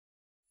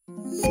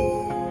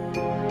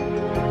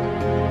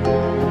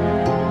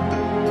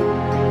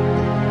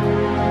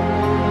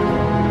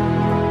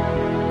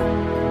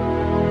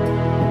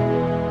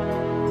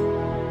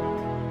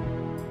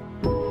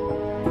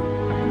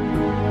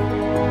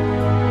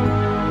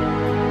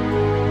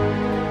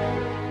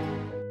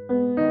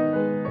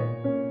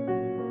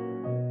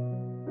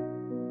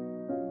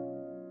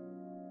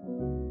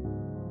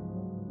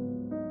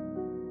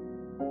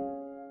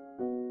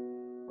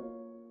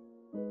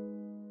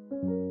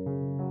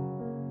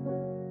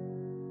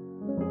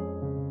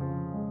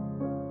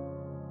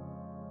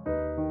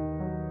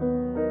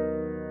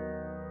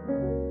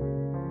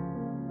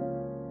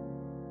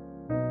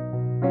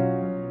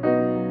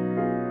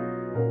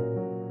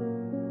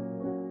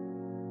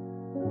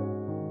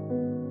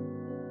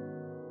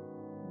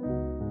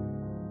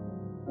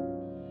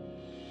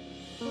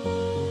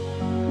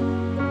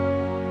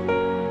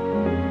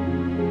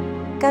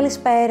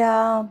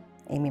Καλησπέρα,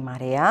 είμαι η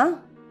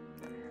Μαρία.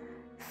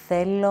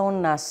 Θέλω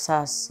να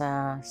σας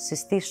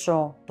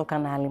συστήσω το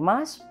κανάλι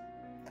μας.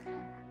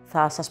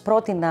 Θα σας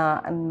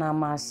πρότεινα να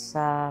μας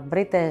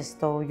βρείτε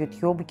στο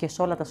YouTube και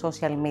σε όλα τα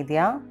social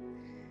media.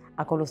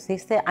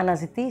 Ακολουθήστε,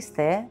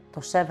 αναζητήστε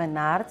το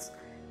 7 Arts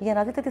για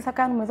να δείτε τι θα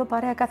κάνουμε εδώ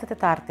παρέα κάθε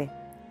Τετάρτη.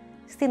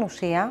 Στην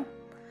ουσία,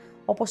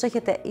 όπως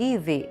έχετε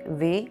ήδη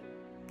δει,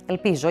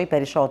 ελπίζω οι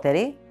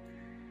περισσότεροι,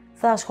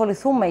 θα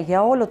ασχοληθούμε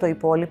για όλο το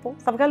υπόλοιπο,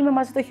 θα βγάλουμε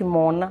μαζί το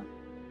χειμώνα,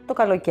 το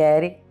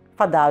καλοκαίρι,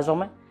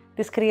 φαντάζομαι,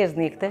 τις κρύες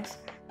νύχτες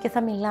και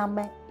θα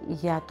μιλάμε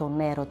για τον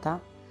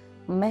έρωτα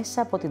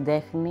μέσα από την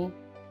τέχνη,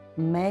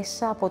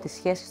 μέσα από τις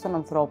σχέσεις των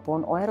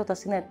ανθρώπων. Ο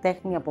έρωτας είναι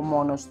τέχνη από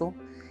μόνος του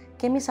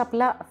και εμείς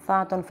απλά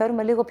θα τον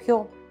φέρουμε λίγο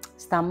πιο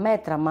στα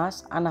μέτρα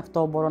μας, αν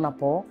αυτό μπορώ να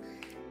πω,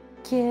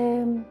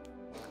 και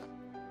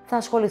θα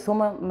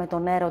ασχοληθούμε με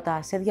τον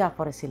έρωτα σε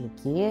διάφορες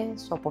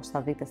ηλικίες, όπως θα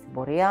δείτε στην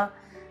πορεία,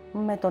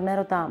 με τον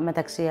έρωτα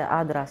μεταξύ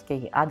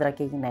άντρα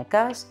και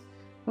γυναίκας,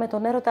 με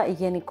τον έρωτα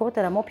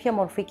γενικότερα με όποια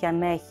μορφή και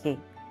αν έχει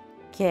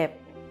και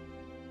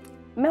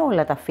με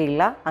όλα τα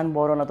φύλλα, αν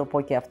μπορώ να το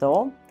πω και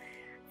αυτό.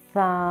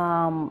 Θα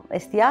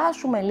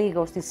εστιάσουμε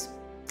λίγο στις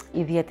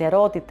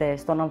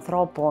ιδιαιτερότητες των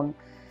ανθρώπων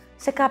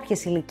σε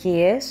κάποιες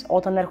ηλικίες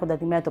όταν έρχονται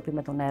αντιμέτωποι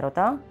με τον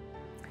έρωτα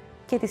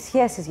και τις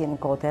σχέσεις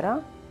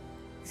γενικότερα,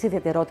 τις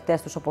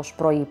ιδιαιτερότητες τους όπως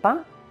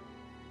προείπα.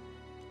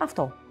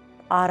 Αυτό.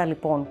 Άρα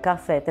λοιπόν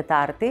κάθε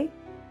Τετάρτη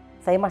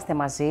θα είμαστε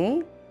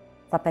μαζί,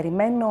 θα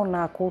περιμένω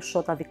να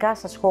ακούσω τα δικά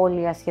σας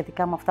σχόλια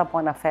σχετικά με αυτά που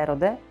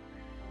αναφέρονται.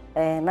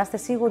 Να είστε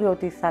σίγουροι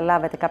ότι θα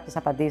λάβετε κάποιες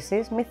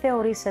απαντήσεις. Μην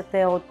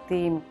θεωρήσετε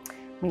ότι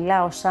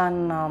μιλάω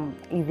σαν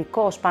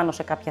ειδικός πάνω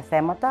σε κάποια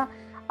θέματα,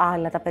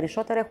 αλλά τα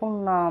περισσότερα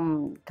έχουν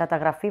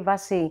καταγραφεί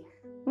βάσει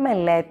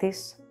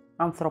μελέτης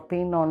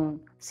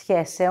ανθρωπίνων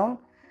σχέσεων,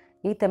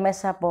 είτε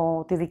μέσα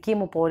από τη δική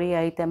μου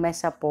πορεία, είτε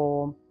μέσα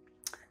από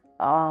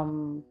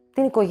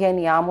την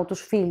οικογένειά μου,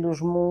 τους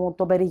φίλους μου,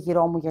 τον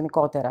περίγυρό μου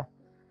γενικότερα.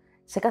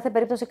 Σε κάθε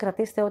περίπτωση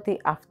κρατήστε ότι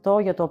αυτό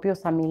για το οποίο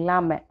θα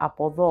μιλάμε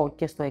από εδώ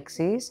και στο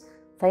εξής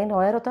θα είναι ο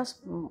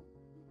έρωτας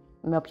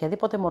με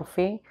οποιαδήποτε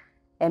μορφή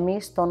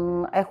εμείς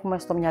τον έχουμε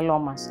στο μυαλό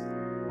μας.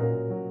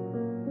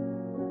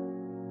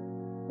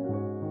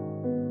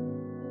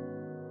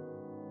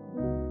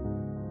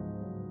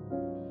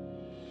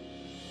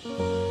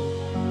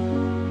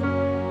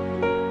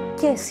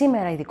 Και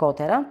σήμερα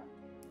ειδικότερα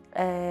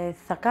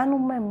θα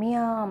κάνουμε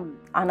μία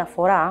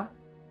αναφορά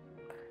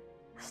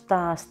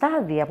στα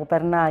στάδια που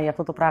περνάει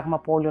αυτό το πράγμα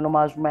που όλοι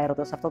ονομάζουμε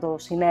έρωτας, αυτό το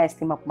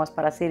συναίσθημα που μας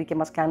παρασύρει και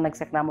μας κάνει να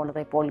ξεχνάμε όλα τα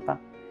υπόλοιπα.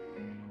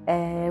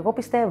 Εγώ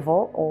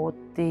πιστεύω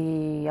ότι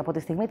από τη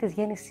στιγμή της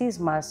γέννησής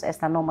μας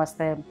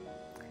αισθανόμαστε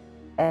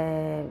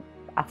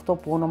αυτό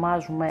που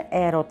ονομάζουμε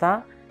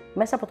έρωτα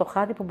μέσα από το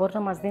χάδι που μπορεί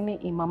να μας δίνει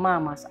η μαμά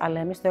μας, αλλά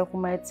εμείς το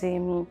έχουμε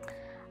έτσι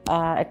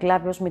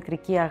εκλάβει ως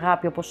μητρική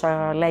αγάπη, όπως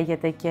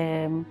λέγεται,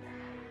 και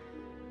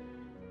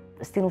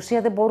στην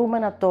ουσία δεν μπορούμε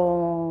να το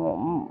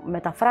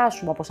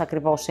μεταφράσουμε όπως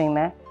ακριβώς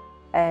είναι.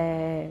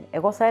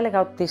 Εγώ θα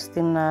έλεγα ότι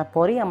στην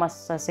πορεία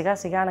μας σιγά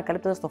σιγά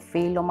ανακαλύπτοντας το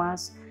φύλο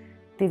μας,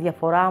 τη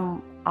διαφορά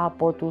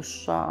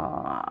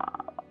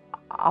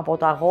από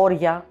τα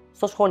αγόρια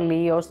στο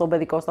σχολείο, στον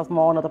παιδικό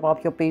σταθμό, να το πάω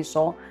πιο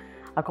πίσω,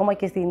 ακόμα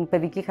και στην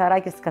παιδική χαρά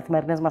και στις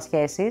καθημερινές μας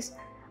σχέσεις,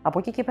 από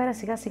εκεί και πέρα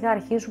σιγά σιγά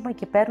αρχίζουμε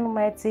και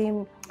παίρνουμε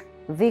έτσι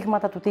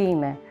δείγματα του τι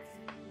είναι.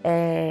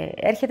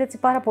 Έρχεται έτσι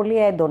πάρα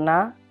πολύ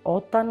έντονα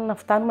όταν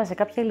φτάνουμε σε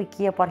κάποια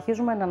ηλικία που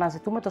αρχίζουμε να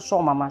αναζητούμε το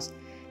σώμα μας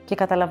και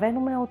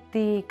καταλαβαίνουμε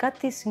ότι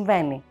κάτι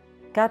συμβαίνει,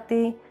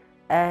 κάτι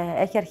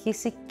έχει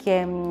αρχίσει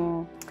και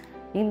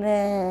είναι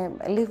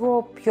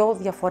λίγο πιο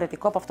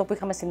διαφορετικό από αυτό που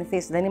είχαμε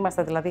συνηθίσει. Δεν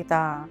είμαστε δηλαδή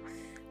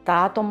τα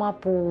άτομα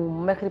που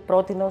μέχρι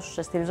πρότινος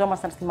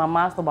στηριζόμασταν στη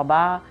μαμά, στον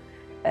μπαμπά,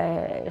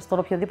 στον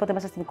οποιοδήποτε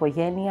μέσα στην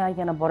οικογένεια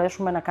για να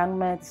μπορέσουμε να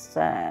κάνουμε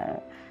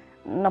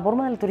να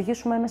μπορούμε να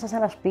λειτουργήσουμε μέσα σε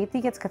ένα σπίτι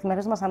για τις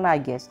καθημερινές μας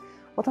ανάγκες.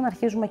 Όταν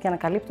αρχίζουμε και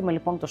ανακαλύπτουμε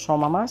λοιπόν το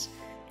σώμα μας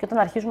και όταν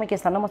αρχίζουμε και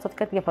αισθανόμαστε ότι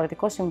κάτι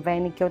διαφορετικό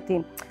συμβαίνει και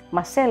ότι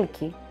μας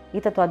έλκει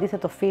είτε το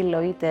αντίθετο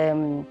φύλο είτε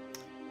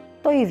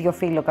το ίδιο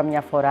φύλο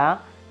καμιά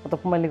φορά, θα το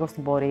πούμε λίγο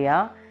στην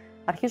πορεία,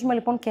 αρχίζουμε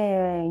λοιπόν και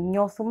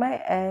νιώθουμε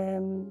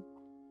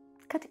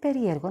κάτι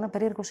περίεργο, ένα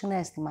περίεργο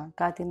συναίσθημα,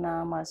 κάτι να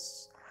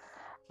μας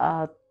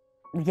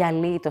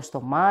διαλύει το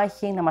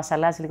στομάχι, να μας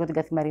αλλάζει λίγο την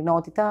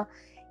καθημερινότητα.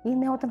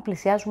 Είναι όταν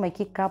πλησιάζουμε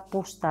εκεί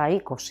κάπου στα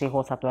 20,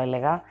 εγώ θα το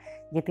έλεγα,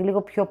 γιατί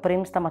λίγο πιο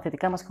πριν στα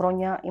μαθητικά μας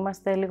χρόνια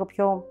είμαστε λίγο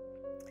πιο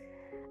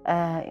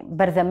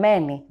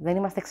μπερδεμένοι, δεν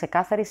είμαστε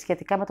ξεκάθαροι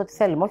σχετικά με το τι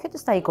θέλουμε. Όχι ότι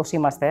στα 20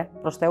 είμαστε,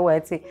 προς Θεού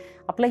έτσι,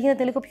 απλά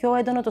γίνεται λίγο πιο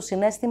έντονο το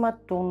συναίσθημα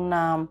του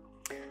να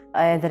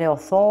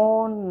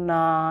εδραιωθώ,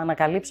 να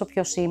ανακαλύψω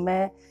ποιος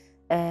είμαι.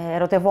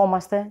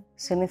 Ερωτευόμαστε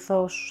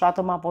συνήθως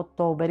άτομα από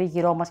το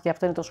περίγυρό μας και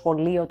αυτό είναι το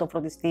σχολείο, το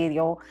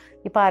φροντιστήριο,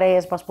 οι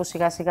παρέες μας που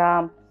σιγά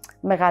σιγά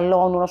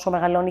μεγαλώνουν όσο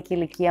μεγαλώνει και η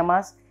ηλικία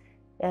μας.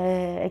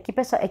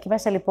 Εκεί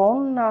μέσα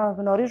λοιπόν να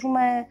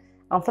γνωρίζουμε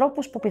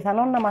ανθρώπους που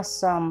πιθανόν να μας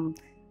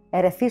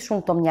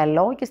ερεθίσουν το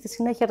μυαλό και στη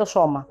συνέχεια το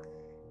σώμα.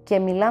 Και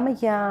μιλάμε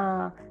για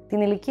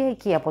την ηλικία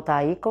εκεί από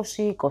τα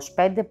 20,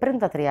 25, πριν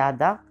τα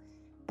 30,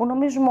 που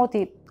νομίζουμε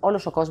ότι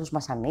όλος ο κόσμος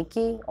μας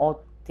ανήκει,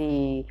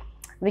 ότι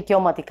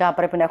δικαιωματικά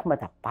πρέπει να έχουμε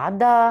τα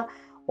πάντα,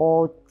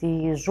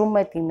 ότι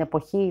ζούμε την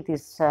εποχή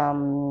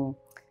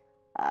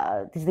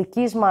της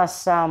δικής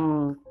μας,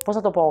 πώς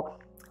να το πω,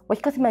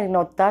 όχι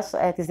καθημερινότητας,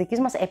 της δικής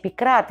μας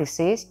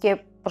επικράτησης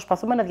και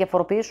προσπαθούμε να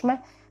διαφοροποιήσουμε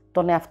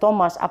τον εαυτό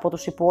μας από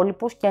τους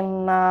υπόλοιπους και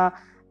να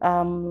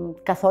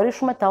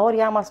καθορίσουμε τα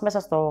όρια μας μέσα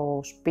στο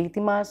σπίτι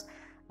μας,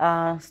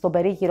 στον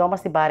περίγυρό μας,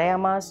 στην παρέα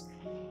μας.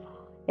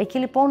 Εκεί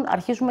λοιπόν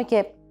αρχίζουμε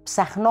και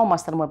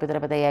ψαχνόμαστε, αν μου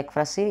επιτρέπετε η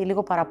έκφραση,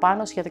 λίγο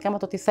παραπάνω σχετικά με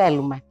το τι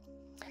θέλουμε.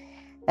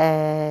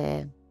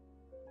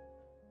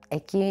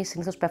 Εκεί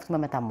συνήθως πέφτουμε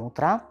με τα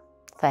μούτρα,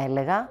 θα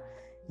έλεγα,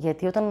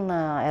 γιατί όταν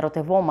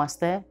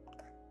ερωτευόμαστε,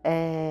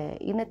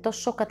 είναι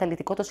τόσο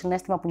καταλυτικό το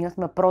συναίσθημα που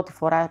νιώθουμε πρώτη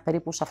φορά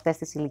περίπου σε αυτές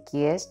τις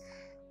ηλικίες,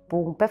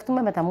 που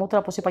πέφτουμε με τα μούτρα,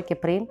 όπως είπα και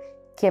πριν,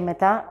 και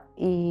μετά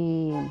η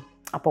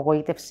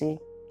απογοήτευση,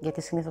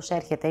 γιατί συνήθως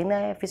έρχεται,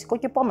 είναι φυσικό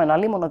και επόμενο,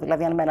 αλίμονο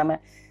δηλαδή αν μέναμε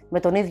με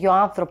τον ίδιο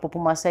άνθρωπο που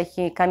μας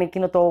έχει κάνει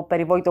εκείνο το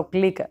περιβόητο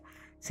κλικ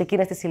σε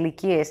εκείνες τις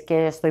ηλικίες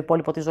και στο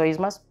υπόλοιπο της ζωής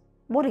μας,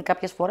 μπορεί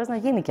κάποιες φορές να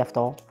γίνει και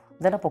αυτό,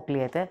 δεν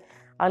αποκλείεται,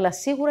 αλλά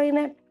σίγουρα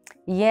είναι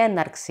η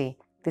έναρξη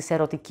της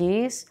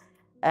ερωτικής,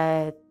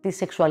 της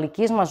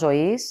σεξουαλικής μας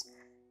ζωής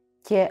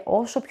και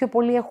όσο πιο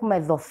πολύ έχουμε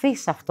δοθεί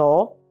σε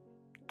αυτό,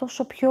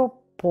 τόσο πιο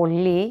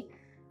πολύ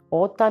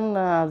όταν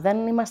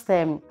δεν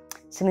είμαστε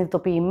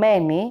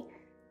συνειδητοποιημένοι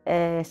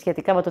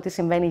σχετικά με το τι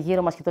συμβαίνει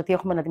γύρω μας και το τι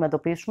έχουμε να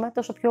αντιμετωπίσουμε,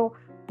 τόσο πιο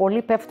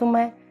πολύ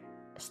πέφτουμε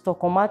στο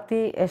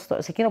κομμάτι,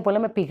 σε εκείνο που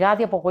λέμε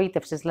πηγάδι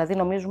απογοήτευσης. Δηλαδή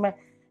νομίζουμε,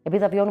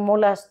 επειδή τα βιώνουμε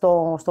όλα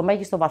στο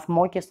μέγιστο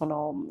βαθμό και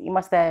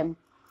είμαστε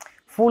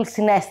full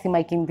συναίσθημα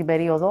εκείνη την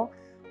περίοδο,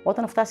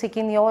 όταν φτάσει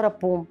εκείνη η ώρα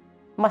που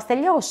μας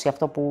τελειώσει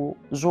αυτό που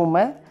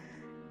ζούμε,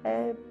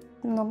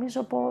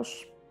 νομίζω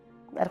πως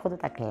έρχονται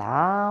τα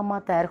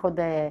κλάματα,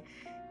 έρχονται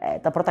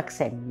τα πρώτα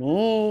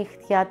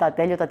ξενύχτια, τα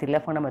ατέλειωτα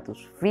τηλέφωνα με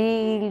τους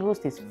φίλους,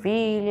 τις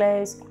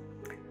φίλες,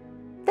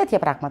 τέτοια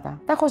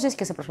πράγματα. Τα έχω ζήσει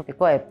και σε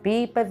προσωπικό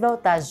επίπεδο,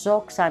 τα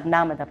ζω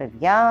ξανά με τα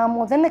παιδιά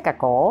μου, δεν είναι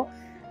κακό,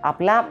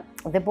 απλά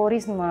δεν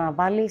μπορείς να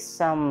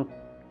βάλεις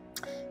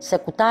σε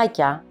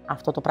κουτάκια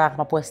αυτό το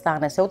πράγμα που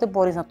αισθάνεσαι, ούτε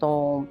μπορείς να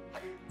το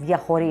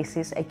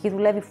διαχωρίσεις. Εκεί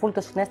δουλεύει full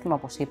το συναίσθημα,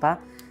 όπως είπα.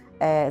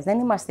 Δεν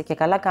είμαστε και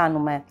καλά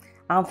κάνουμε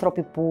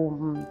άνθρωποι που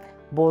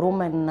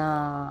μπορούμε να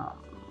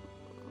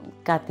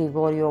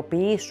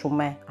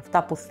κατηγοριοποιήσουμε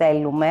αυτά που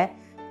θέλουμε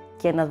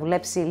και να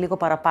δουλέψει λίγο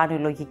παραπάνω η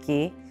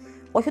λογική.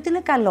 Όχι ότι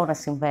είναι καλό να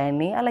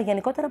συμβαίνει, αλλά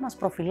γενικότερα μας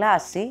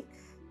προφυλάσσει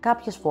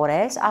κάποιες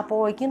φορές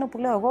από εκείνο που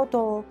λέω εγώ,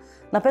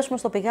 να πέσουμε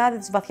στο πηγάδι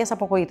της βαθιάς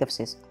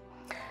απογοήτευσης.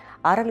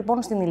 Άρα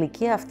λοιπόν στην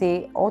ηλικία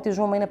αυτή, ό,τι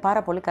ζούμε είναι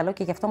πάρα πολύ καλό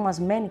και γι' αυτό μας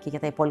μένει και για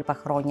τα υπόλοιπα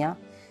χρόνια,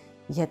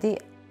 γιατί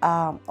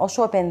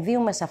όσο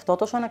επενδύουμε σε αυτό,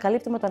 τόσο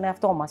ανακαλύπτουμε τον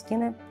εαυτό μας και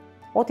είναι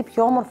ό,τι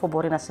πιο όμορφο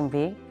μπορεί να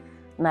συμβεί,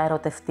 να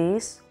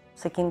ερωτευτείς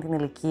σε εκείνη την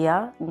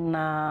ηλικία,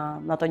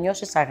 να το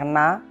νιώσεις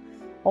αγνά,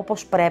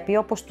 όπως πρέπει,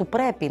 όπως του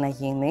πρέπει να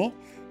γίνει,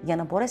 για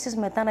να μπορέσεις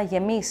μετά να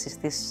γεμίσεις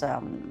τις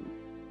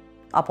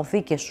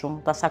αποθήκες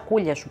σου, τα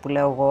σακούλια σου που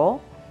λέω εγώ,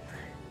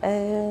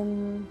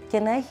 και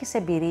να έχεις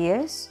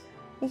εμπειρίες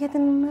για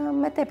την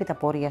μετέπειτα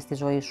πορεία στη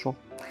ζωή σου.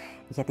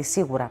 Γιατί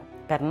σίγουρα,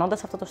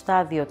 περνώντας αυτό το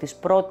στάδιο της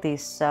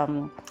πρώτης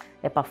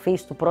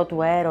επαφής, του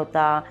πρώτου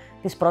έρωτα,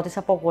 της πρώτης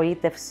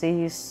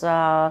απογοήτευσης,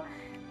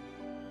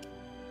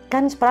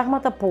 κάνεις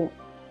πράγματα που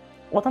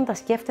όταν τα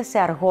σκέφτεσαι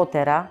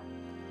αργότερα,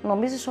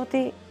 νομίζεις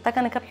ότι τα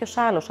έκανε κάποιος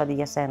άλλος αντί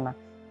για σένα.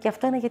 Και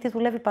αυτό είναι γιατί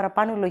δουλεύει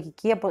παραπάνω η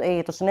λογική,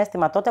 το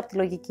συναίσθημα τότε από τη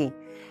λογική.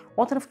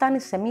 Όταν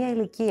φτάνεις σε μια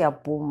ηλικία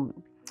που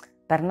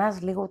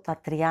περνάς λίγο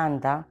τα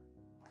 30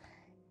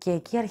 και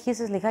εκεί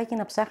αρχίζεις λιγάκι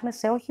να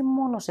ψάχνεσαι όχι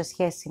μόνο σε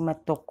σχέση με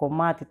το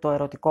κομμάτι το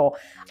ερωτικό,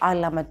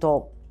 αλλά με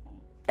το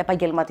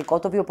επαγγελματικό,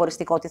 το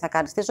βιοποριστικό, τι θα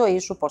κάνεις στη ζωή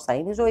σου, πώς θα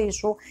είναι η ζωή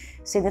σου.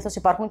 Συνήθως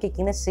υπάρχουν και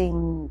εκείνες οι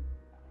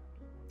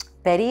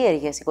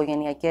περίεργες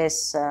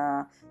οικογενειακές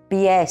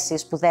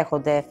πιέσεις που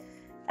δέχονται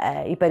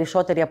οι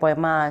περισσότεροι από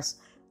εμάς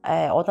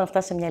όταν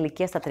φτάσεις σε μια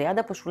ηλικία στα 30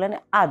 που σου λένε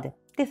 «Άντε,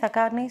 τι θα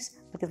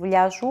κάνεις με τη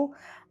δουλειά σου,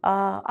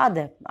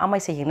 άντε, άμα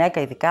είσαι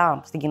γυναίκα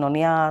ειδικά στην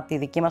κοινωνία τη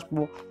δική μας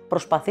που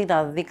προσπαθεί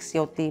να δείξει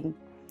ότι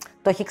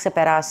το έχει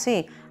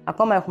ξεπεράσει,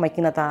 Ακόμα έχουμε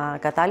εκείνα τα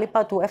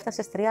κατάλοιπα του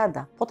έφτασες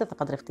 30. Πότε θα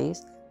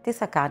παντρευτείς, τι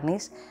θα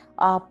κάνεις,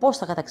 πώς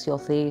θα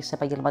καταξιωθείς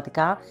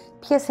επαγγελματικά,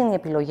 ποιες είναι οι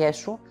επιλογές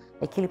σου.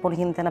 Εκεί λοιπόν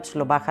γίνεται ένα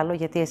ψιλομπάχαλο,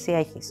 γιατί εσύ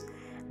έχεις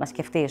να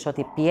σκεφτείς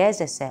ότι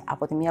πιέζεσαι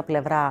από τη μία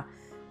πλευρά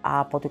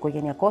από το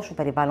οικογενειακό σου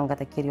περιβάλλον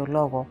κατά κύριο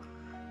λόγο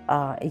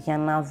για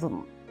να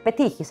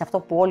πετύχεις αυτό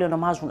που όλοι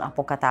ονομάζουν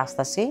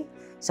αποκατάσταση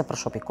σε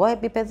προσωπικό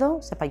επίπεδο,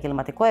 σε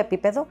επαγγελματικό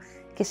επίπεδο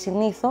και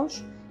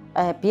συνήθως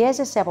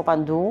πιέζεσαι από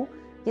παντού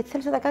γιατί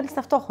θέλεις να τα κάνεις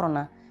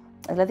ταυτόχρονα.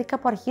 Δηλαδή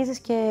κάπου αρχίζεις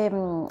και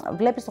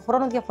βλέπεις τον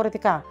χρόνο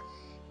διαφορετικά.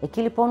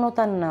 Εκεί λοιπόν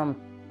όταν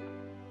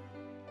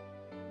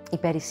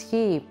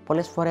υπερισχύει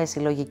πολλές φορές η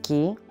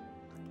λογική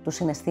του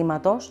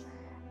συναισθήματος,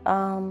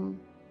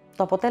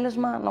 το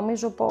αποτέλεσμα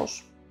νομίζω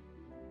πως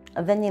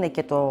δεν είναι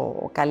και το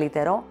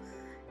καλύτερο,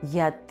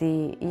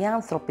 γιατί οι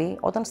άνθρωποι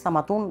όταν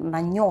σταματούν να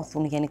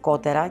νιώθουν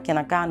γενικότερα και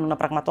να κάνουν, να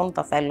πραγματώνουν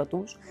τα θέλω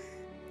τους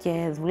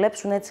και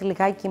δουλέψουν έτσι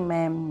λιγάκι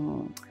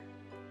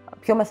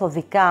πιο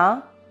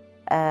μεθοδικά,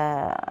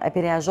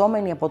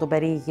 επηρεαζόμενοι από τον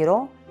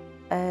περίγυρο,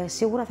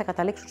 σίγουρα θα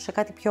καταλήξουν σε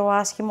κάτι πιο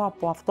άσχημο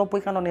από αυτό που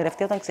είχαν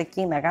ονειρευτεί όταν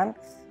ξεκίναγαν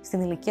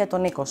στην ηλικία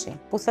των 20.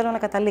 Πού θέλω να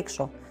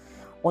καταλήξω?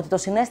 Ότι το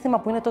συναίσθημα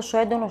που είναι τόσο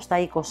έντονο στα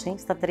 20,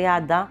 στα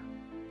 30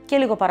 και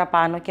λίγο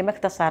παραπάνω και μέχρι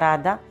τα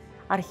 40,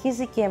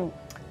 αρχίζει και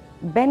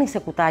μπαίνει σε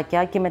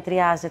κουτάκια και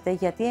μετριάζεται,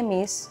 γιατί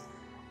εμείς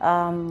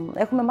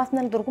έχουμε μάθει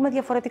να λειτουργούμε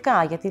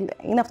διαφορετικά. Γιατί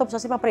είναι αυτό που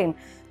σας είπα πριν,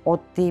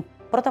 ότι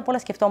πρώτα απ' όλα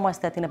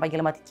σκεφτόμαστε την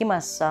επαγγελματική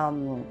μας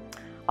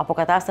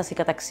αποκατάσταση,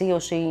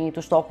 καταξίωση,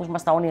 τους στόχους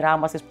μας, τα όνειρά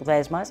μας, τις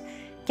σπουδές μας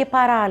και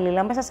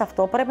παράλληλα μέσα σε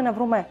αυτό πρέπει να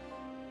βρούμε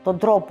τον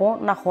τρόπο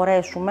να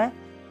χωρέσουμε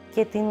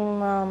και την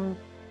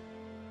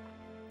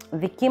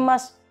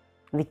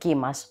δική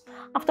μας.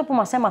 Αυτό που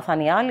μας έμαθαν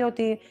οι άλλοι,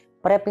 ότι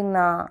πρέπει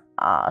να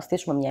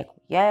στήσουμε μια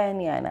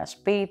οικογένεια, ένα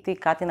σπίτι,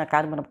 κάτι να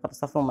κάνουμε, να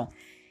αποκατασταθούμε.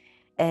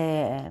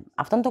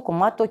 Αυτό είναι το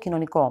κομμάτι το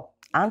κοινωνικό.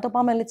 Αν το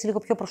πάμε έτσι λίγο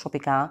πιο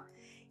προσωπικά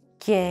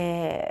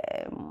και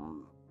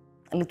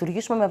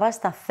λειτουργήσουμε με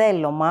βάση τα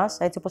θέλω μας,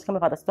 έτσι όπως είχαμε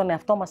φανταστεί τον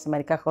εαυτό μας σε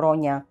μερικά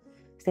χρόνια,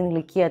 στην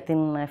ηλικία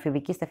την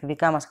εφηβική, στα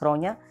εφηβικά μας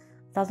χρόνια,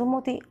 θα δούμε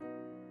ότι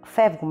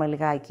φεύγουμε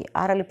λιγάκι.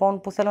 Άρα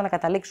λοιπόν που θέλω να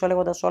καταλήξω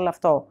λέγοντας όλο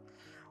αυτό,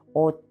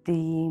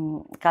 ότι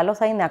καλό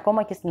θα είναι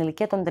ακόμα και στην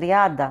ηλικία των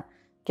 30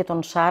 και των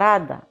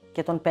 40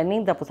 και των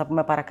 50 που θα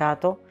πούμε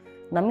παρακάτω,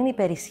 να μην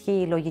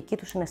υπερισχύει η λογική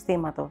του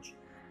συναισθήματος.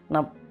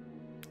 Να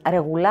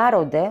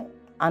ρεγουλάρονται,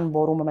 αν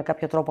μπορούμε με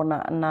κάποιο τρόπο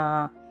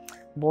να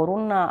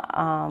μπορούν να...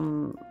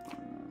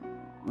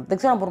 δεν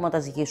ξέρω αν μπορούμε να τα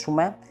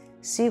ζυγίσουμε.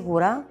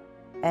 Σίγουρα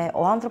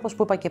ο άνθρωπος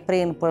που είπα και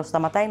πριν, που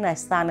σταματάει να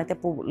αισθάνεται,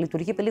 που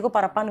λειτουργεί λίγο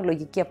παραπάνω η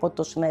λογική από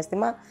το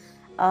συναίσθημα,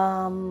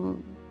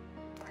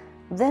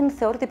 δεν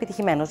θεωρείται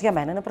επιτυχημένος. Για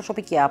μένα είναι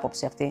προσωπική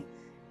άποψη αυτή.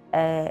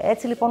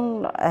 Έτσι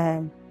λοιπόν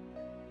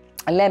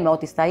λέμε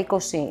ότι στα 20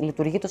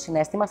 λειτουργεί το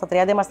συναίσθημα, στα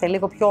 30 είμαστε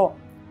λίγο πιο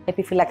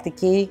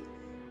επιφυλακτικοί,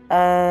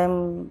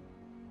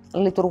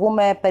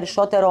 λειτουργούμε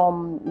περισσότερο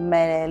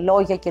με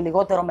λόγια και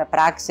λιγότερο με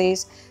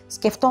πράξεις,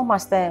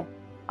 σκεφτόμαστε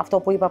αυτό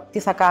που είπα, τι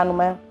θα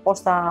κάνουμε, πώς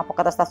θα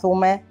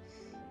αποκατασταθούμε.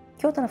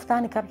 Και όταν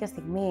φτάνει κάποια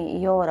στιγμή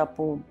η ώρα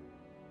που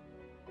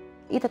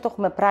είτε το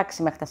έχουμε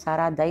πράξει μέχρι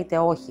τα 40 είτε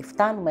όχι,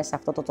 φτάνουμε σε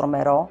αυτό το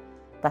τρομερό,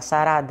 τα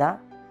 40,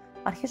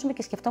 αρχίζουμε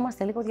και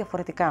σκεφτόμαστε λίγο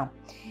διαφορετικά.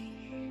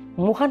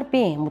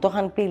 Μου το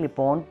είχαν πει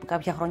λοιπόν,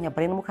 κάποια χρόνια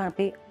πριν, μου είχαν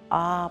πει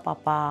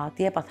παπά,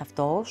 τι έπαθε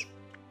αυτός,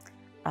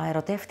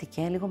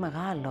 ερωτεύτηκε λίγο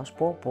μεγάλος,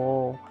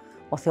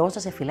 ο Θεός θα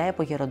σε φυλάει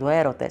από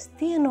γεροντοέρωτες.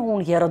 Τι εννοούν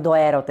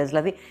γεροντοέρωτες,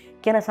 δηλαδή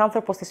και ένας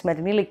άνθρωπος στη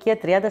σημερινή ηλικία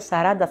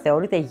 30-40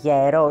 θεωρείται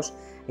γέρος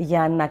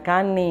για να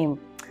κάνει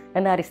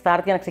ένα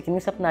restart, για να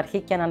ξεκινήσει από την αρχή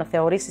και να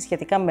αναθεωρήσει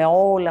σχετικά με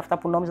όλα αυτά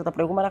που νόμιζα τα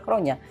προηγούμενα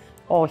χρόνια?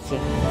 Όχι.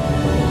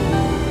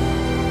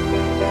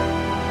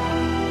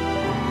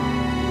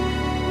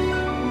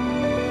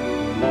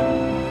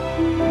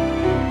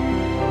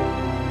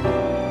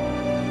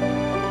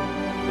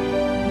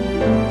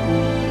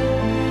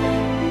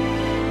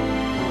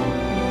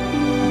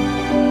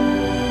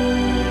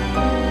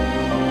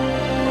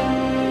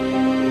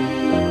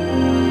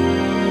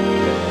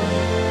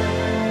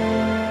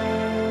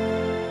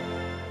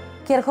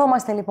 Και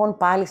ερχόμαστε λοιπόν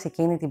πάλι σε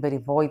εκείνη την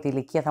περιβόητη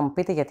ηλικία. Θα μου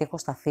πείτε γιατί έχω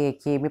σταθεί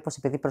εκεί, μήπως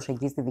επειδή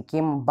προσεγγίζει τη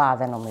δική μου?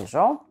 Δεν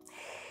νομίζω.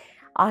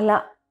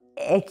 Αλλά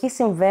εκεί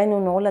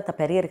συμβαίνουν όλα τα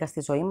περίεργα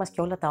στη ζωή μας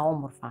και όλα τα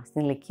όμορφα,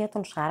 στην ηλικία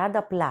των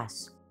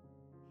 40+.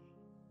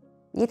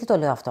 Γιατί το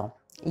λέω αυτό?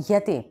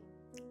 Γιατί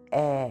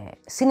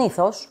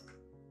συνήθως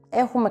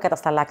έχουμε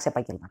κατασταλάξει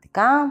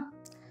επαγγελματικά,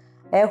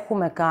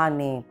 έχουμε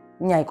κάνει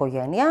μια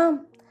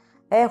οικογένεια,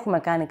 έχουμε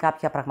κάνει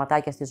κάποια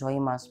πραγματάκια στη ζωή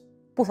μας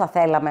που θα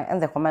θέλαμε,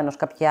 ενδεχομένως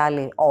κάποιοι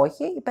άλλοι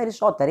όχι, οι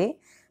περισσότεροι,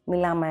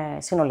 μιλάμε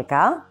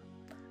συνολικά.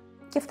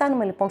 Και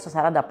φτάνουμε λοιπόν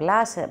στα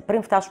 40+,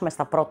 πριν φτάσουμε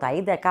στα πρώτα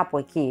ίντα, κάπου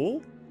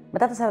εκεί,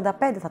 μετά τα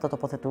 45 θα το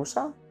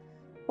τοποθετούσα,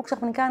 που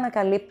ξαφνικά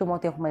ανακαλύπτουμε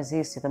ότι έχουμε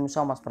ζήσει το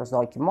μισό μας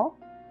προσδόκιμο,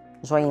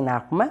 ζωή να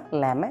έχουμε,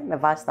 λέμε, με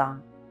βάση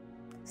τα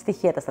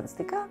στοιχεία, τα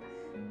στατιστικά,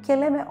 και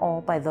λέμε,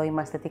 όπα, εδώ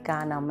είμαστε, τι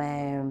κάναμε?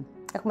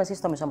 Έχουμε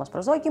ζήσει το μισό μας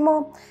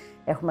προσδόκιμο,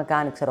 έχουμε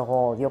κάνει, ξέρω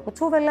εγώ, 2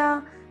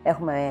 κουτσούβελα,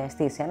 έχουμε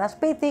στήσει ένα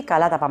σπίτι,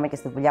 καλά τα πάμε και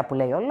στη δουλειά που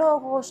λέει ο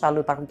λόγος, αλλού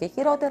υπάρχουν και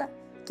χειρότερα.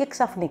 Και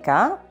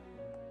ξαφνικά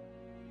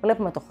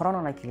βλέπουμε το χρόνο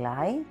να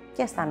κυλάει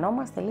και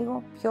αισθανόμαστε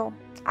λίγο πιο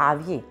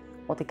άδειοι,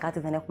 ότι κάτι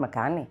δεν έχουμε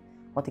κάνει,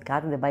 ότι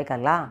κάτι δεν πάει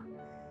καλά.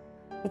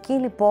 Εκεί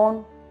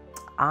λοιπόν,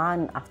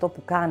 αν αυτό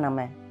που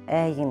κάναμε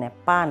έγινε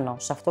πάνω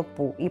σε αυτό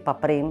που είπα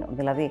πριν,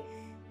 δηλαδή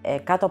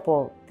κάτω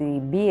από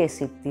την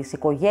πίεση της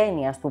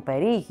οικογένειας, του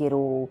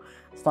περίγυρου,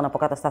 στο να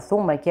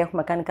αποκατασταθούμε και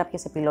έχουμε κάνει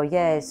κάποιες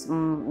επιλογές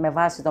με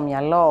βάση το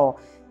μυαλό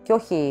και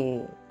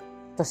όχι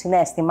το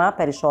συναίσθημα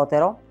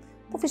περισσότερο,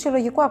 που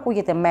φυσιολογικό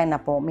ακούγεται μεν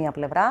από μία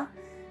πλευρά,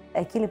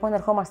 εκεί λοιπόν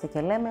ερχόμαστε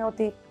και λέμε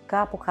ότι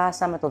κάπου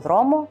χάσαμε το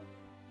δρόμο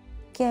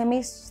και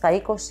εμείς στα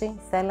 20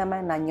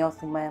 θέλαμε να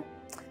νιώθουμε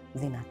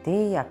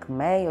δυνατοί,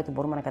 ακμαίοι, ότι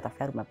μπορούμε να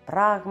καταφέρουμε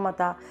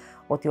πράγματα,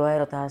 ότι ο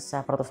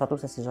έρωτας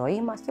πρωτοστατούσε στη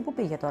ζωή μας. Και πού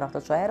πήγε τώρα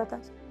αυτός ο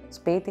έρωτας?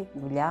 Σπίτι,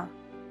 δουλειά,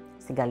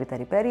 στην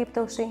καλύτερη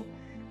περίπτωση,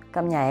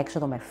 καμιά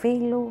έξοδο με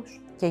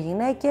φίλους και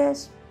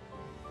γυναίκες.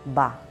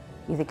 Μπα,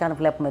 ειδικά αν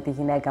βλέπουμε τη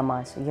γυναίκα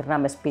μας,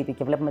 γυρνάμε σπίτι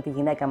και βλέπουμε τη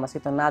γυναίκα μας ή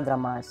τον άντρα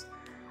μας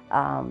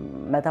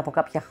μετά από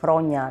κάποια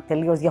χρόνια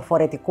τελείως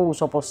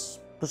διαφορετικούς όπως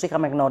τους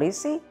είχαμε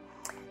γνωρίσει,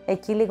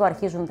 εκεί λίγο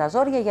αρχίζουν τα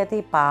ζόρια,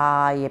 γιατί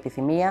πάει η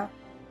επιθυμία,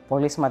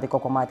 πολύ σημαντικό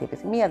κομμάτι η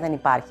επιθυμία, δεν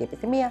υπάρχει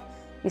επιθυμία,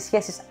 οι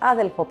σχέσεις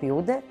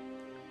αδελφοποιούνται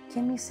και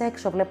εμείς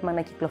έξω βλέπουμε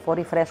να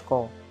κυκλοφορεί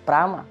φρέσκο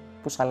πράγμα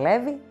που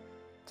σαλεύει.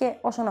 Και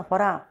όσον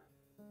αφορά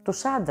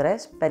τους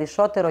άντρες,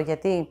 περισσότερο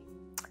γιατί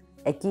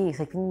εκεί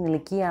σε εκείνη την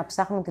ηλικία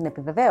ψάχνουν την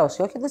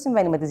επιβεβαίωση, όχι δεν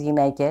συμβαίνει με τις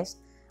γυναίκες.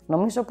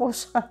 Νομίζω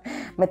πως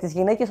με τις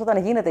γυναίκες όταν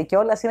γίνεται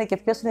κιόλας είναι και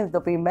πιο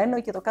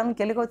συνειδητοποιημένο και το κάνουν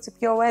και λίγο έτσι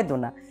πιο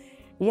έντονα.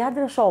 Οι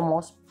άντρες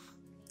όμως,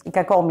 οι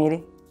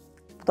κακόμοιροι,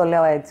 που το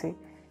λέω έτσι,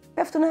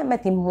 πέφτουν με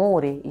τη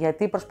μούρη,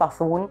 γιατί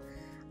προσπαθούν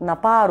να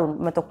πάρουν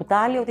με το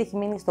κουτάλι ό,τι έχει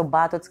μείνει στον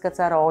πάτο της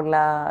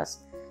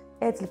κατσαρόλας.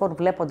 Έτσι λοιπόν,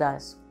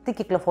 βλέποντας τι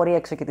κυκλοφορεί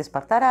έξω και τι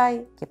σπαρταράει,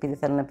 και επειδή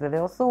θέλουν να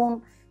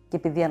επιβεβαιωθούν και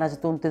επειδή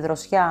αναζητούν τη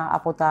δροσιά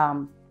από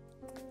τα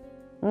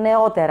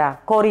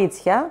νεότερα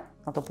κορίτσια,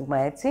 να το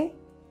πούμε έτσι,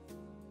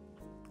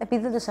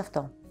 επιδίδονται σε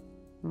αυτό.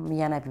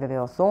 Για να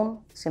επιβεβαιωθούν,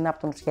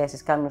 συνάπτουν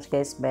σχέσεις, κάνουν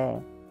σχέσεις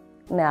με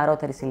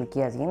νεαρότερης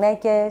ηλικίας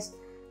γυναίκες,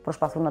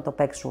 προσπαθούν να το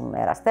παίξουν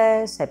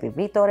εραστές,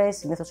 επιβίτορες,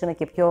 συνήθως είναι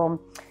και πιο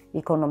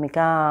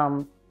οικονομικά,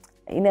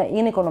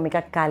 είναι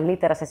οικονομικά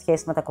καλύτερα σε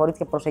σχέση με τα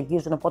κορίτσια που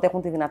προσεγγίζουν, οπότε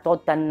έχουν τη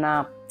δυνατότητα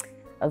να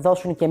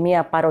δώσουν και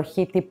μία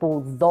παροχή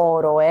τύπου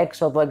δώρο,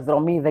 έξοδο,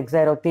 εκδρομή, δεν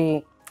ξέρω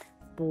τι,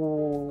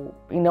 που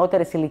οι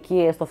νεότερες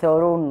ηλικίες το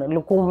θεωρούν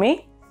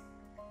λουκούμι,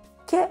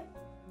 και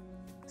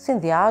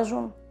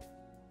συνδυάζουν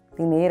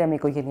την ήρεμη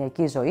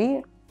οικογενειακή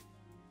ζωή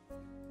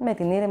με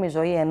την ήρεμη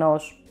ζωή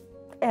ενός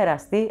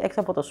εραστή έξω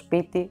από το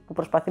σπίτι που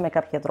προσπαθεί με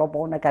κάποιο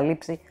τρόπο να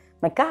καλύψει,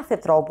 με κάθε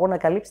τρόπο να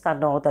καλύψει τα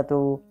νότα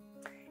του.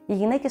 Οι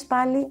γυναίκες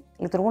πάλι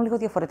λειτουργούν λίγο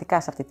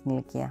διαφορετικά σε αυτή την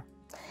ηλικία.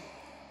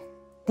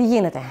 Τι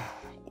γίνεται?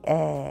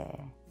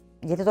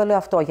 Γιατί το λέω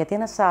αυτό? Γιατί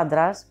ένας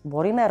άντρας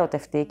μπορεί να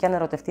ερωτευτεί, και αν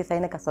ερωτευτεί θα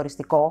είναι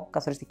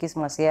καθοριστική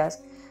σημασίας.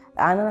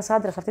 Αν ένας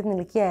άντρας σε αυτή την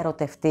ηλικία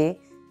ερωτευτεί,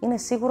 είναι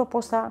σίγουρο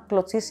πως θα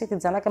κλωτσίσει την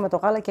τζανάκα με το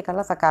γάλα και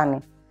καλά θα κάνει.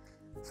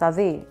 Θα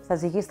δει, θα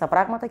ζυγίσει τα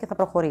πράγματα και θα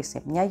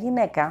προχωρήσει. Μια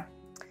γυναίκα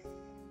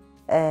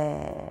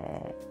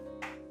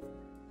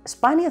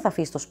σπάνια θα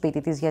αφήσει το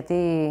σπίτι της,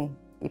 γιατί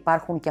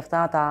υπάρχουν και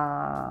αυτά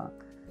τα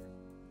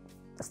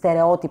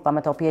στερεότυπα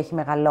με τα οποία έχει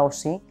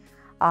μεγαλώσει,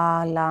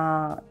 αλλά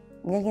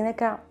μια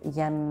γυναίκα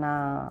για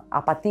να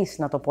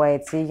απατήσει, να το πω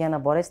έτσι, για να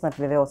μπορέσει να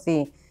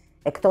επιβεβαιωθεί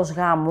εκτός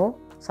γάμου,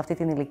 σε αυτή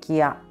την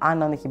ηλικία,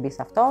 αν έχει μπει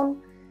σε αυτόν,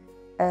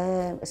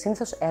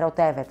 συνήθως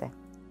ερωτεύεται.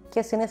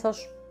 Και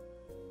συνήθως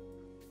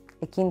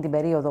εκείνη την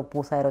περίοδο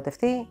που θα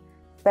ερωτευτεί,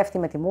 πέφτει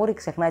με τη μούρη,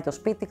 ξεχνάει το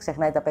σπίτι,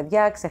 ξεχνάει τα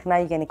παιδιά,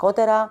 ξεχνάει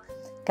γενικότερα,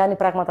 κάνει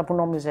πράγματα που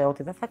νόμιζε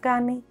ότι δεν θα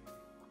κάνει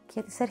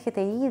και της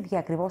έρχεται η ίδια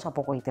ακριβώς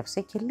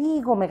απογοήτευση και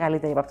λίγο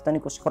μεγαλύτερη από αυτόν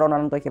των 20 χρόνων,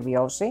 αν το έχει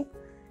βιώσει,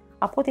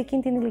 από ότι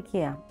εκείνη την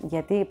ηλικία.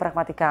 Γιατί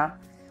πραγματικά,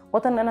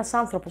 όταν ένας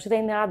άνθρωπος, είτε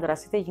είναι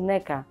άντρας είτε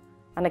γυναίκα,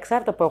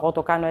 ανεξάρτητα που εγώ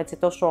το κάνω έτσι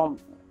τόσο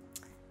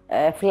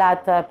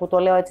flat, που το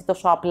λέω έτσι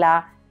τόσο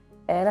απλά,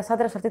 ένας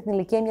άντρας σε αυτή την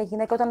ηλικία, μια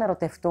γυναίκα όταν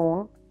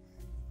ερωτευτούν,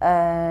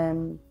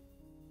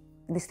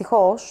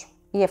 δυστυχώς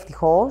ή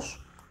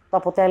ευτυχώς, το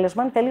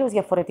αποτέλεσμα είναι τελείως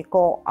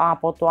διαφορετικό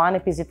από το αν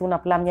επιζητούν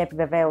απλά μια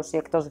επιβεβαίωση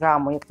εκτός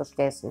γάμου ή εκτός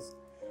σχέσης.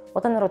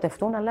 Όταν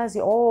ερωτευτούν, αλλάζει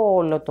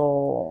όλο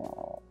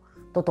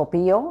το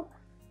τοπίο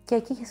και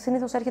εκεί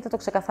συνήθως έρχεται το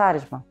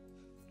ξεκαθάρισμα.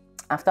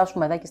 Αν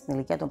φτάσουμε εδώ και στην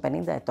ηλικία των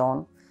 50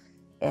 ετών,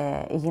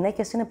 οι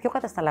γυναίκες είναι πιο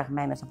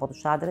κατασταλαγμένες από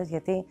τους άντρες,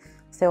 γιατί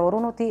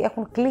θεωρούν ότι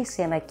έχουν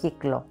κλείσει ένα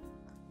κύκλο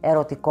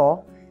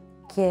ερωτικό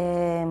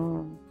και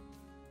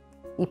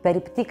οι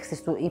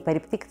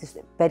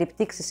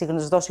περιπτύξεις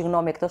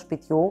εκτός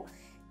σπιτιού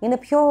είναι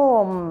πιο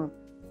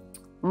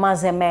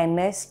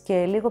μαζεμένες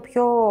και λίγο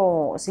πιο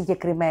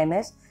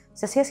συγκεκριμένες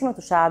σε σχέση με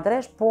τους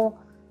άντρες που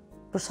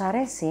τους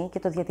αρέσει και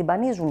το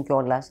διατυμπανίζουν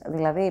κιόλας.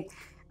 Δηλαδή,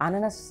 αν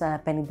ένας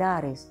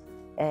πενηντάρης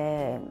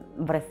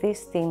βρεθεί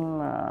στην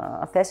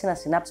θέση να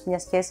συνάψει μια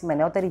σχέση με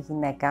νεότερη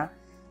γυναίκα,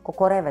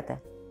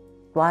 κοκορεύεται.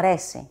 Του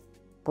αρέσει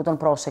που τον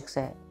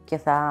πρόσεξε και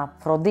θα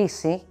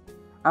φροντίσει,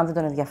 αν δεν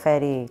τον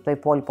ενδιαφέρει το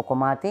υπόλοιπο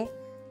κομμάτι,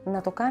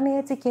 να το κάνει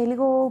έτσι και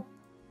λίγο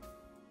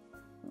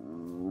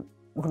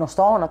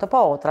γνωστό, να το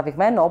πω,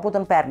 τραβηγμένο, όπου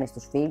τον παίρνει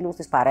στους φίλους,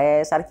 στις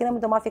παρέες, αρκεί να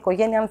μην το μάθει η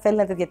οικογένεια αν θέλει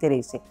να τη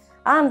διατηρήσει.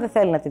 Αν δεν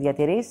θέλει να τη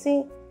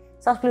διατηρήσει,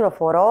 σας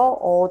πληροφορώ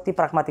ότι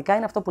πραγματικά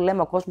είναι αυτό που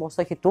λέμε ο κόσμος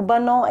το έχει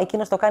τούμπανο,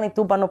 εκείνος το κάνει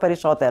τούμπανο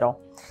περισσότερο.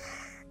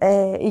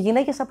 Οι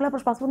γυναίκες απλά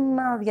προσπαθούν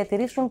να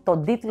διατηρήσουν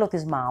τον τίτλο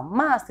της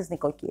μαμάς, της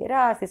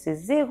νοικοκυράς, της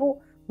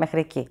συζύγου, μέχρι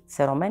εκεί. Της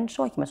ερωμένης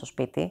όχι μέσα στο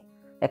σπίτι,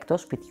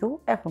 εκτός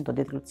σπιτιού έχουν τον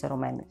τίτλο της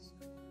ερωμένης.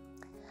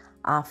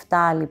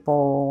 Αυτά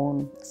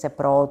λοιπόν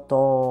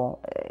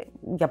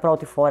για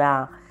πρώτη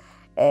φορά.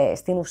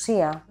 Στην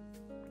ουσία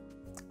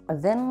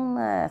δεν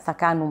θα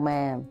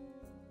κάνουμε,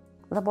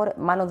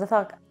 μάλλον δεν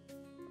θα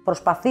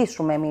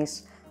προσπαθήσουμε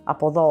εμείς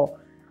από εδώ,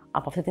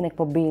 από αυτή την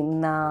εκπομπή,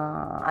 να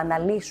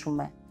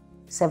αναλύσουμε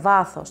σε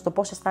βάθος το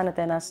πώς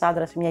αισθάνεται ένας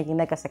άντρας ή μια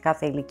γυναίκα σε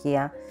κάθε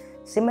ηλικία.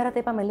 Σήμερα τα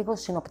είπαμε λίγο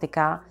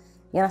συνοπτικά,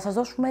 για να σας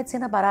δώσουμε έτσι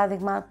ένα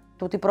παράδειγμα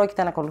του τι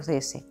πρόκειται να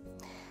ακολουθήσει.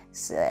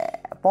 Σε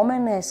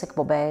επόμενες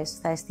εκπομπές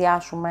θα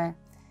εστιάσουμε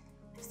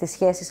στις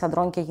σχέσεις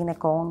ανδρών και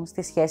γυναικών,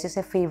 στις σχέσεις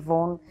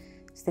εφήβων,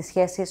 στις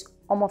σχέσεις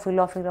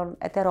ομοφυλόφιλων,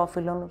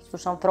 ετερόφιλων,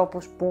 στους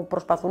ανθρώπους που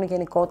προσπαθούν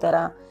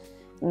γενικότερα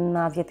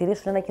να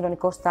διατηρήσουν ένα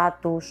κοινωνικό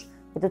στάτους,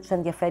 γιατί τους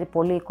ενδιαφέρει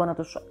πολύ η εικόνα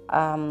τους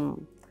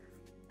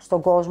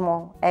στον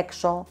κόσμο,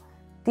 έξω,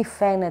 τι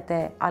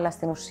φαίνεται, αλλά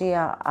στην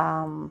ουσία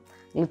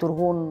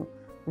λειτουργούν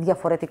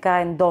διαφορετικά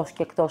εντός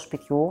και εκτός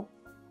σπιτιού.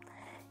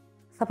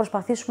 Θα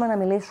προσπαθήσουμε να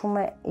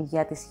μιλήσουμε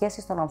για τις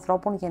σχέσεις των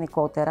ανθρώπων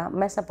γενικότερα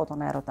μέσα από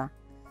τον έρωτα.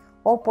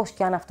 Όπως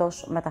και αν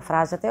αυτός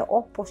μεταφράζεται,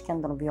 όπως και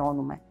αν τον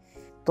βιώνουμε.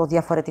 Το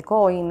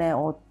διαφορετικό είναι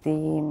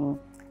ότι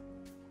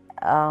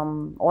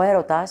ο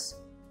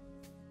έρωτας,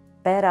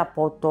 πέρα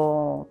από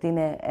το ότι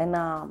είναι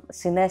ένα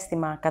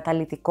συναίσθημα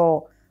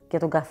καταλυτικό για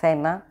τον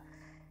καθένα,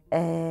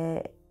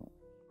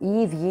 οι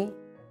ίδιοι,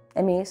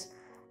 εμείς,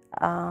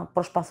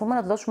 προσπαθούμε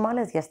να του δώσουμε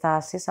άλλες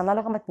διαστάσεις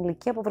ανάλογα με την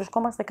ηλικία που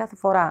βρισκόμαστε κάθε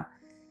φορά.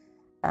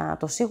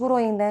 Το σίγουρο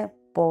είναι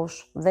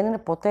πως δεν είναι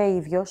ποτέ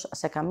ίδιος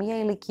σε καμία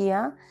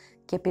ηλικία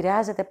και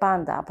επηρεάζεται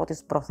πάντα από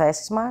τις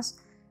προθέσεις μας,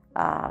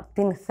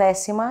 την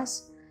θέση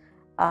μας,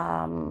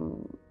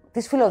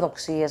 τις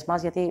φιλοδοξίες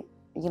μας, γιατί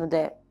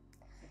γίνονται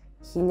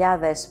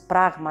χιλιάδες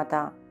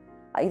πράγματα,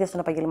 είτε στον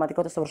επαγγελματικό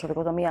είτε στον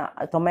προσωπικό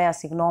τομέα,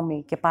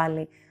 και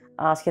πάλι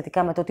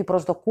σχετικά με το τι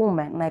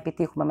προσδοκούμε να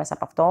επιτύχουμε μέσα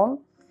από αυτόν.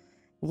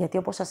 Γιατί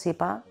όπως σας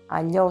είπα,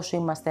 αλλιώς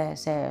είμαστε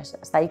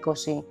στα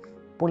 20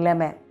 που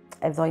λέμε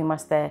εδώ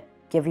είμαστε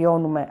και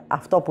βιώνουμε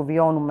αυτό που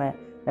βιώνουμε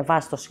με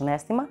βάση το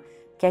συναίσθημα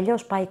και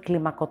αλλιώς πάει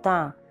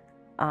κλιμακωτά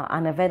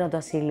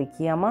ανεβαίνοντας η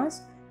ηλικία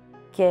μας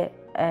και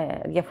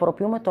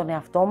διαφοροποιούμε τον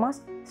εαυτό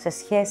μας σε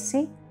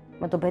σχέση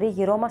με τον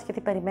περίγυρό μας και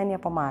τι περιμένει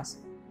από μας.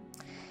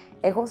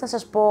 Εγώ θα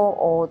σας πω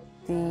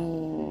ότι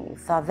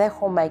θα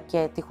δέχομαι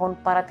και τυχόν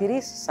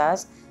παρατηρήσεις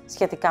σας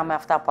σχετικά με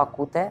αυτά που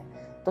ακούτε.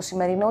 Το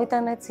σημερινό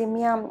ήταν έτσι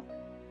μια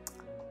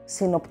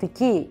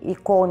συνοπτική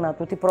εικόνα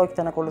του τι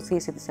πρόκειται να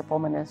ακολουθήσει τις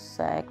επόμενες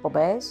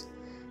εκπομπές.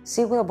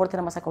 Σίγουρα μπορείτε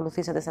να μας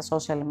ακολουθήσετε στα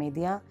social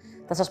media.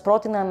 Θα σας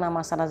πρότεινα να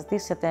μας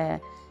αναζητήσετε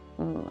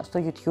στο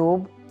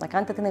YouTube, να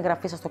κάνετε την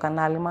εγγραφή σας στο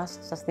κανάλι μας,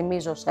 σας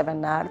θυμίζω 7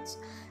 Arts,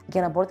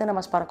 για να μπορείτε να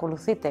μας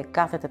παρακολουθείτε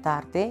κάθε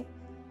Τετάρτη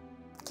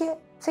και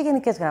σε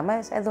γενικές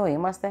γραμμές εδώ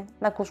είμαστε,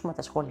 να ακούσουμε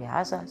τα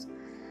σχόλιά σας,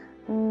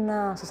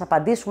 να σας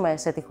απαντήσουμε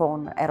σε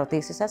τυχόν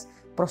ερωτήσεις σας.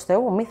 Προς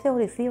Θεού, μη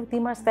θεωρηθεί ότι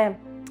είμαστε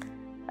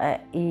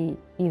οι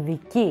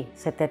ειδικοί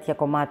σε τέτοια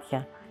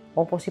κομμάτια.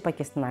 Όπως είπα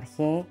και στην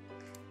αρχή,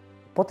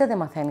 ποτέ δεν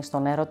μαθαίνεις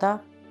τον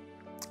έρωτα,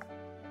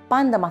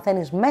 πάντα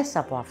μαθαίνεις μέσα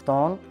από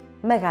αυτόν,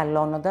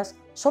 μεγαλώνοντας,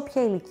 σε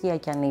όποια ηλικία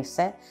κι αν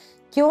είσαι,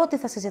 και ό,τι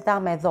θα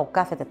συζητάμε εδώ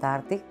κάθε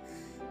Τετάρτη,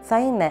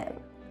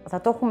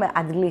 θα το έχουμε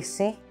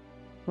αντλήσει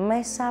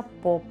μέσα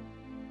από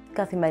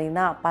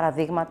καθημερινά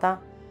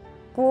παραδείγματα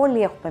που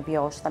όλοι έχουμε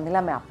βιώσει. Θα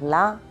μιλάμε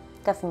απλά,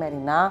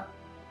 καθημερινά.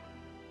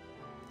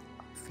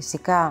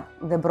 Φυσικά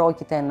δεν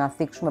πρόκειται να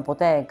θίξουμε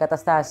ποτέ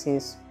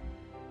καταστάσεις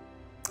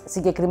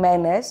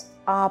συγκεκριμένες,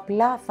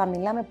 απλά θα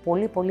μιλάμε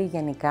πολύ πολύ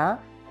γενικά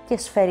και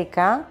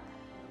σφαιρικά,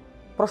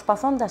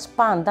 προσπαθώντας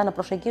πάντα να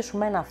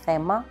προσεγγίσουμε ένα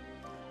θέμα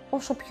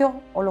όσο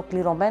πιο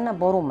ολοκληρωμένα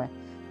μπορούμε.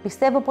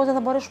 Πιστεύω πως δεν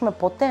θα μπορέσουμε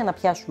ποτέ να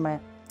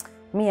πιάσουμε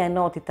μία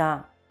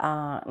ενότητα,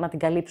 να την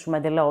καλύψουμε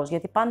εντελώς,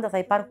 γιατί πάντα θα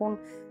υπάρχουν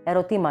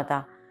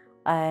ερωτήματα.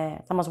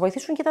 Θα μας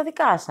βοηθήσουν και τα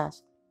δικά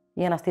σας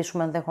για να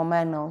στήσουμε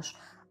ενδεχομένως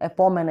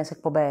επόμενες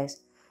εκπομπές.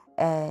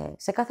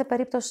 Σε κάθε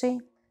περίπτωση,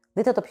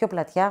 δείτε το πιο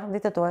πλατιά,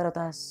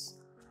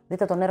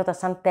 δείτε τον έρωτα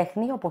σαν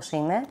τέχνη όπως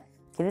είναι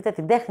και δείτε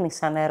την τέχνη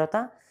σαν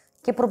έρωτα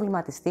και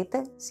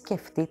προβληματιστείτε,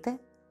 σκεφτείτε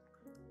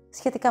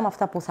σχετικά με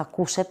αυτά που θα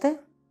ακούσετε,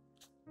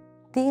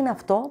 τι είναι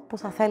αυτό που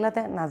θα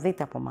θέλατε να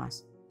δείτε από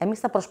μας. Εμείς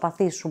θα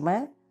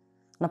προσπαθήσουμε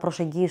να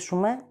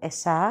προσεγγίσουμε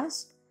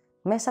εσάς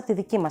μέσα από τη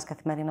δική μας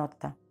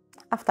καθημερινότητα.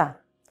 Αυτά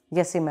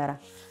για σήμερα.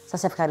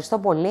 Σας ευχαριστώ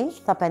πολύ.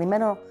 Θα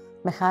περιμένω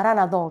με χαρά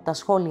να δω τα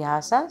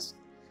σχόλιά σας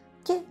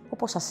και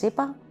όπως σας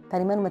είπα,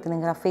 περιμένουμε την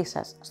εγγραφή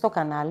σας στο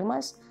κανάλι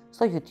μας,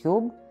 στο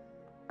YouTube.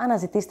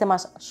 Αναζητήστε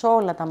μας σε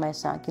όλα τα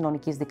μέσα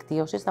κοινωνικής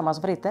δικτύωσης, θα μας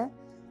βρείτε.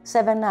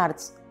 7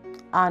 Arts,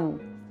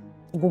 αν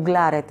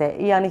γκουγκλάρετε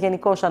ή αν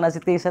γενικώς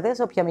αναζητήσετε,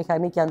 σε όποια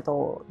μηχανή και αν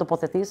το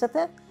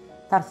τοποθετήσετε,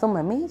 θα έρθουμε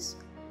εμείς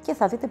και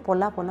θα δείτε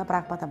πολλά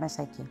πράγματα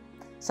μέσα εκεί.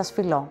 Σας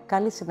φιλώ.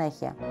 Καλή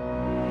συνέχεια.